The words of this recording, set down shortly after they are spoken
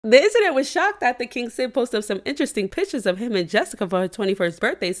The internet was shocked after King Sid posted up some interesting pictures of him and Jessika for her 21st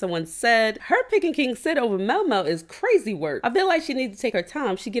birthday. Someone said, her picking King Sid over Mel Mel is crazy work. I feel like she needs to take her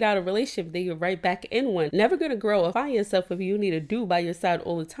time. She get out of a relationship, then you're right back in one. Never gonna grow or find yourself if you need a dude by your side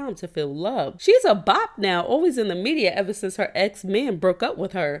all the time to feel love. She's a bop now, always in the media ever since her ex-man broke up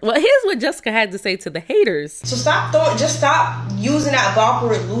with her. Well, here's what Jessika had to say to the haters. So just stop using that bop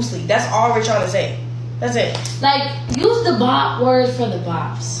word loosely. That's all we're trying to say. That's it. Like, use the bop word for the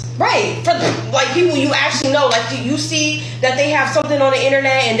bops. Right. For the, like, people you actually know. Like, you see that they have something on the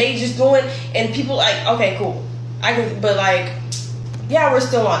internet and they just doing, and people like, okay, cool. I can, but like, yeah, we're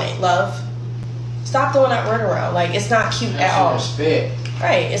still on it, love. Stop throwing that word around. Like, it's not cute at all. Respect.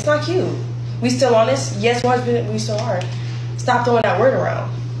 Right. It's not cute. We still on this? Yes, we still are. Stop throwing that word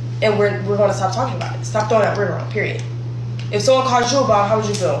around. And we're going to stop talking about it. Stop throwing that word around, period. If someone calls you a bop, how would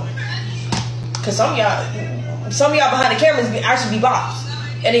you feel? Because some of y'all behind the cameras actually be bops.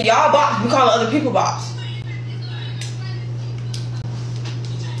 And then y'all bops be calling other people bops.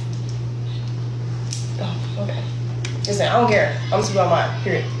 Oh, okay. Listen, I don't care. I'm gonna speak about mine,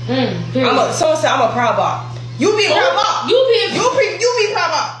 period. Someone said I'm a proud bop. You be a proud bop. You be proud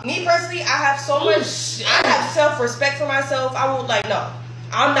bop. Me personally, I have so much, I have self-respect for myself. I won't like, no.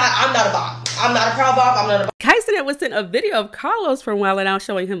 I'm not a bop. I'm not a proud bop. I'm not a bop. Kyson was sent a video of Carlos from Wildin' Out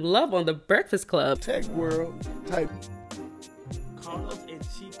showing him love on The Breakfast Club. Tech world type. Carlos and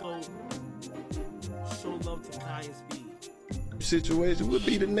Chico show love to Kaya's beat. Situation would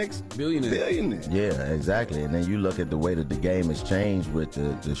be the next billionaire. Yeah, exactly. And then you look at the way that the game has changed with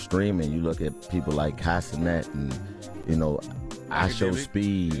the streaming. You look at people like Kyson and, you know, I Show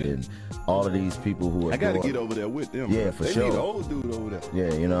Speed and all of these people who are. I gotta get over there with them. Yeah, for sure. They need an old dude over there.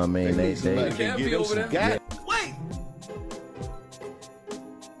 Yeah, you know what I mean. They can get them some guy. Wait.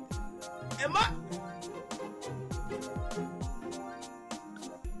 Am I?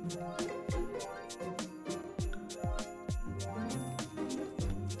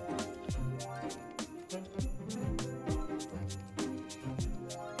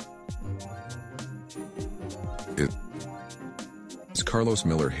 Is Carlos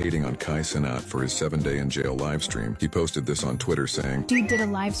Miller hating on Kai Cenat for his 7-day in jail live stream? He posted this on Twitter saying, "Dude did a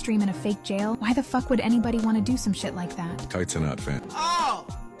live stream in a fake jail? Why the fuck would anybody want to do some shit like that?" Kai Cenat fan. Oh.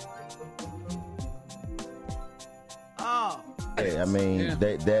 I mean,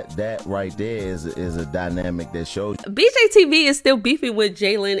 that right there is a dynamic that shows. BEEJAY TV is still beefing with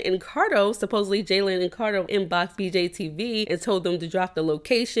Jayllnn and Cardo. Supposedly Jayllnn and Cardo inboxed BEEJAY TV and told them to drop the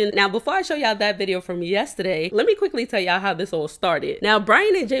location. Now, before I show y'all that video from yesterday, let me quickly tell y'all how this all started. Now,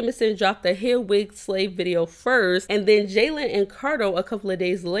 Brian and Jameson dropped the hair wig slave video first, and then Jayllnn and Cardo a couple of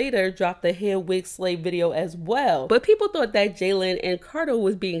days later dropped the hair wig slave video as well. But people thought that Jayllnn and Cardo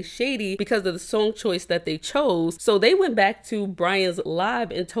was being shady because of the song choice that they chose, so they went back to Brian's live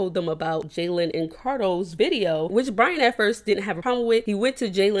and told them about Jayllnn and Cardo's video, which Brian at first didn't have a problem with. He went to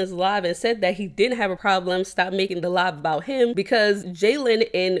Jayllnn's live and said that he didn't have a problem, stop making the live about him, because Jayllnn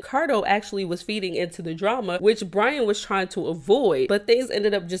and Cardo actually was feeding into the drama, which Brian was trying to avoid. But things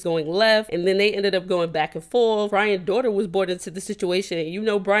ended up just going left, and then they ended up going back and forth. Brian's daughter was brought into the situation, and you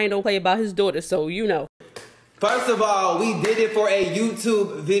know Brian don't play about his daughter, so you know. First of all, we did it for a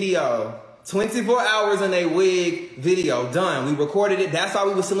YouTube video. 24 hours in a wig video, done. We recorded it. That's why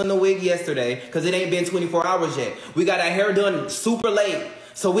we were still in the wig yesterday, because it ain't been 24 hours yet. We got our hair done super late,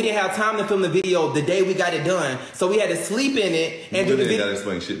 so we didn't have time to film the video the day we got it done. So we had to sleep in it and do the video. Gotta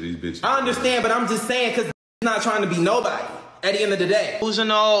explain shit to these bitches. I understand, but I'm just saying, because not trying to be nobody at the end of the day.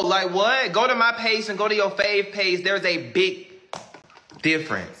 Delusional, like what? Go to my page and go to your fave page. There's a big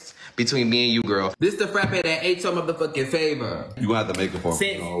difference between me and you, girl. This the frappe that ate your motherfucking favor. You gonna have to make it for me.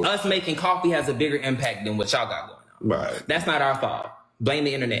 Since us making coffee has a bigger impact than what y'all got going on. Right. That's not our fault. Blame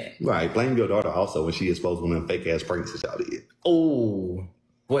the internet. Right. Blame your daughter also when she exposed one of them fake ass pranks that y'all did. Oh.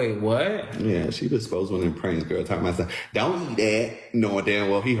 Wait, what? Yeah, she was exposed one of them pranks, girl. Talking about something. Don't eat that. Knowing damn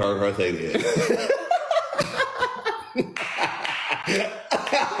well he heard her say that.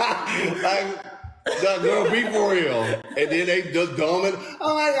 Like, the girl, be for real. And then they just dumb it.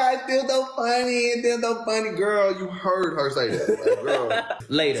 Oh my God, it's still so funny. It's still so funny. Girl, you heard her say that. Like, girl.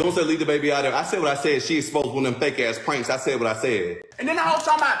 Later. Someone said leave the baby out there. I said what I said. She exposed one of them fake ass pranks. I said what I said. And then the whole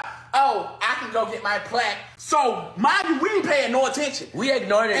talking about, oh, I can go get my plaque. So, mind you, we ain't paying no attention. We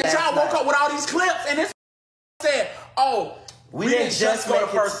ignored it. And y'all woke up with all these clips, and this said, oh, we didn't just go to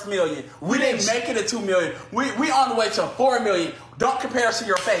first million. We didn't make it to 2 million. We on the way to 4 million. Don't compare us to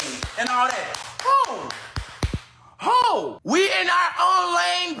your fame and all that. We in our own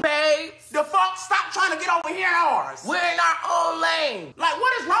lane, babe. The fuck, stop trying to get over here in ours. We're in our own lane. Like,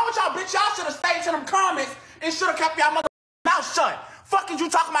 what is wrong with y'all, bitch? Y'all should have stayed to them comments and should have kept y'all mother mouth shut. Fuck fuck is you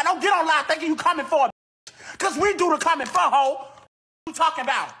talking about? Don't get on live thinking you coming for a cause we do the coming for, hoe. What you talking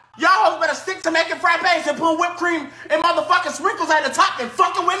about? Y'all hoes better stick to making frappes and put whipped cream and motherfucking sprinkles at the top and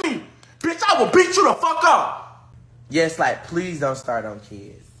fucking with me. Bitch, I will beat you the fuck up. Yes, like, please don't start on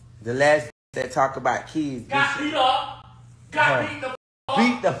kids. The last that talk about kids. Got beat up. Got beat the f up.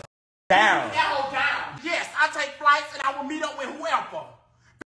 Beat the f down. Beat that hoe down. Yes, I take flights and I will meet up with whoever.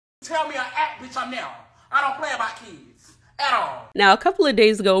 Tell me an act, bitch, I'm there. I don't play about kids. At all. Now, a couple of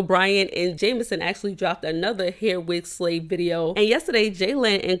days ago, Brian and Jameson actually dropped another hair wig slave video. And yesterday,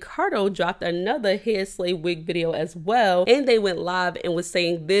 Jayllnn and Cardo dropped another hair slave wig video as well. And they went live and was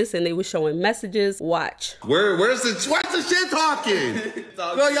saying this and they were showing messages. Watch. What's the shit talking?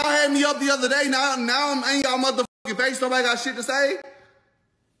 Girl, y'all had me up the other day. Now I'm in y'all motherfucking face. Nobody got shit to say.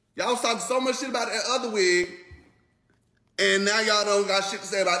 Y'all was talking so much shit about that other wig. And now y'all don't got shit to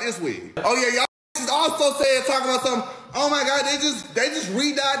say about this wig. Oh yeah, y'all also said talking about something. Oh my God, they just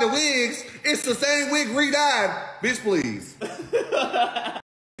re-dyed the wigs. It's the same wig re-dyed. Bitch, please.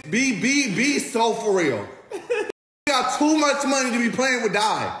 be so for real. You got too much money to be playing with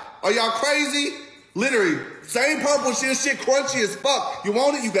dye. Are y'all crazy? Literally, same purple shit crunchy as fuck. You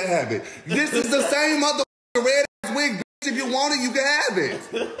want it, you can have it. This is the same motherfucking red ass wig, bitch. If you want it, you can have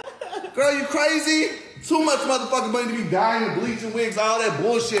it. Girl, you crazy? Too much motherfucking money to be dyeing and bleaching wigs, all that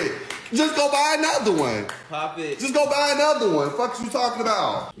bullshit. Just go buy another one. Pop it. Just go buy another one. Fuck you talking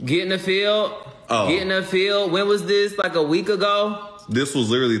about? Get in the field. Oh. Get in the field. When was this? Like a week ago? This was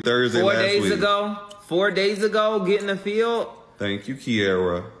literally Thursday last week. 4 days ago? 4 days ago, get in the field? Thank you,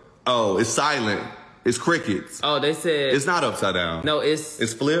 Kiara. Oh, it's silent. It's crickets. Oh, they said... It's not upside down. No, it's...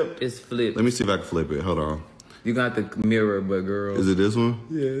 It's flipped? It's flipped. Let me see if I can flip it. Hold on. You got the mirror, but girl... Is it this one?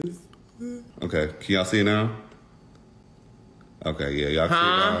 Yes. Okay, can y'all see it now? Okay, yeah, y'all can see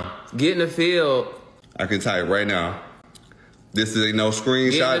it now. Get in the field. I can type right now. This ain't no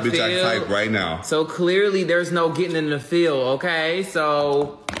screenshot, bitch. I can type right now. So clearly there's no getting in the field, okay?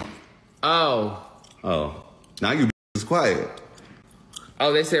 So, oh. Now you is quiet.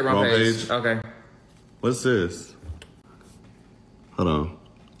 Oh, they said wrong page. Okay. What's this? Hold on.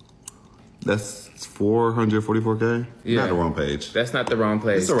 That's 444K? Yeah. Not the wrong page. That's not the wrong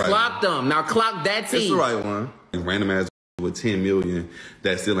page. It's the right Clock them. Now clock that T. It's the right one. Random ass with 10 million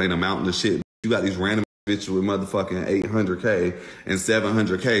that still ain't amounting to shit. You got these random bitches with motherfucking 800K and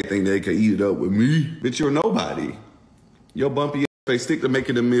 700K think they could eat it up with me. Bitch, you're nobody. Your bumpy face stick to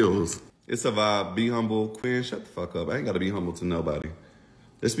making the meals. It's a vibe. Be humble. Quinn, shut the fuck up. I ain't gotta be humble to nobody.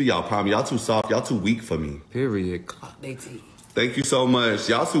 This be y'all problem. Y'all too soft. Y'all too weak for me. Period. Clock they T. Thank you so much.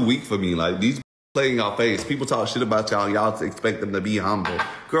 Y'all too weak for me. Like, these playing y'all face. People talk shit about y'all and y'all expect them to be humble.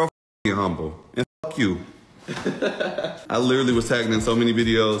 Girl, be humble. And fuck you. I literally was tagging in so many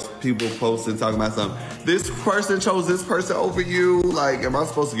videos, people posting, talking about something. This person chose this person over you. Like, am I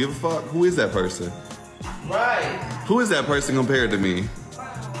supposed to give a fuck? Who is that person? Right. Who is that person compared to me?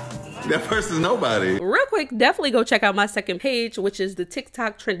 That person's nobody. Real quick, definitely go check out my second page, which is the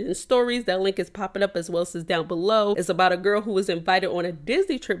TikTok trending stories. That link is popping up as well as down below. It's about a girl who was invited on a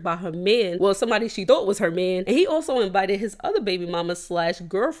Disney trip by her man. Well, somebody she thought was her man. And he also invited his other baby mama /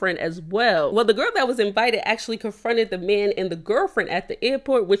 girlfriend as well. Well, the girl that was invited actually confronted the man and the girlfriend at the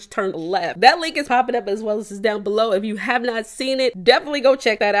airport, which turned left. That link is popping up as well as down below. If you have not seen it, definitely go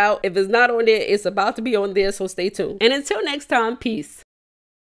check that out. If it's not on there, it's about to be on there, so stay tuned. And until next time, peace.